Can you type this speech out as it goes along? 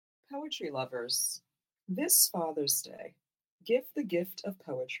Poetry lovers, this Father's Day, give the gift of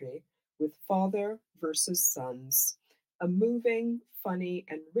poetry with Father versus Sons, a moving, funny,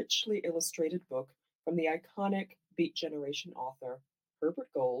 and richly illustrated book from the iconic Beat Generation author Herbert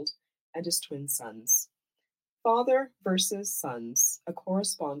Gold and his twin sons. Father versus Sons, a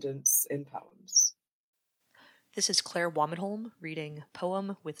correspondence in poems. This is Claire Womenholm reading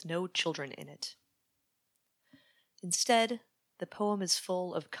Poem with No Children in It. Instead, the poem is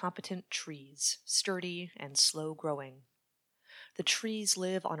full of competent trees, sturdy and slow growing. The trees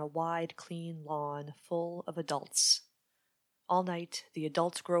live on a wide, clean lawn full of adults. All night, the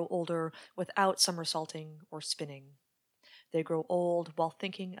adults grow older without somersaulting or spinning. They grow old while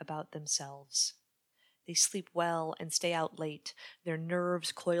thinking about themselves. They sleep well and stay out late, their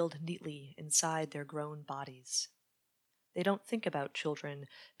nerves coiled neatly inside their grown bodies. They don't think about children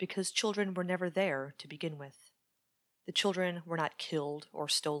because children were never there to begin with. The children were not killed or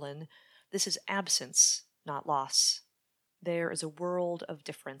stolen. This is absence, not loss. There is a world of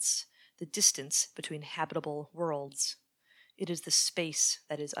difference, the distance between habitable worlds. It is the space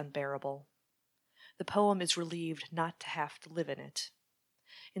that is unbearable. The poem is relieved not to have to live in it.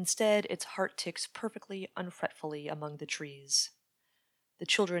 Instead, its heart ticks perfectly unfretfully among the trees. The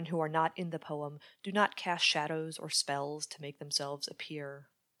children who are not in the poem do not cast shadows or spells to make themselves appear.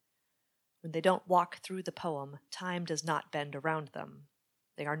 When they don't walk through the poem, time does not bend around them.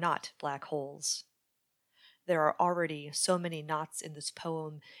 They are not black holes. There are already so many knots in this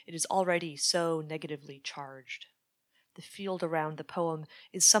poem, it is already so negatively charged. The field around the poem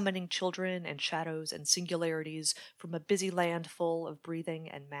is summoning children and shadows and singularities from a busy land full of breathing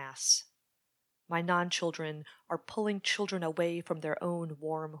and mass. My non-children are pulling children away from their own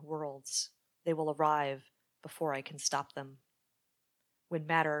warm worlds. They will arrive before I can stop them. When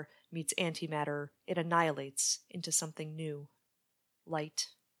matter meets antimatter, it annihilates into something new. Light,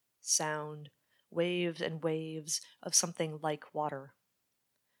 sound, waves and waves of something like water.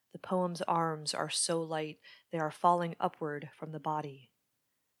 The poem's arms are so light they are falling upward from the body.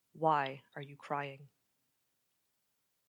 Why are you crying?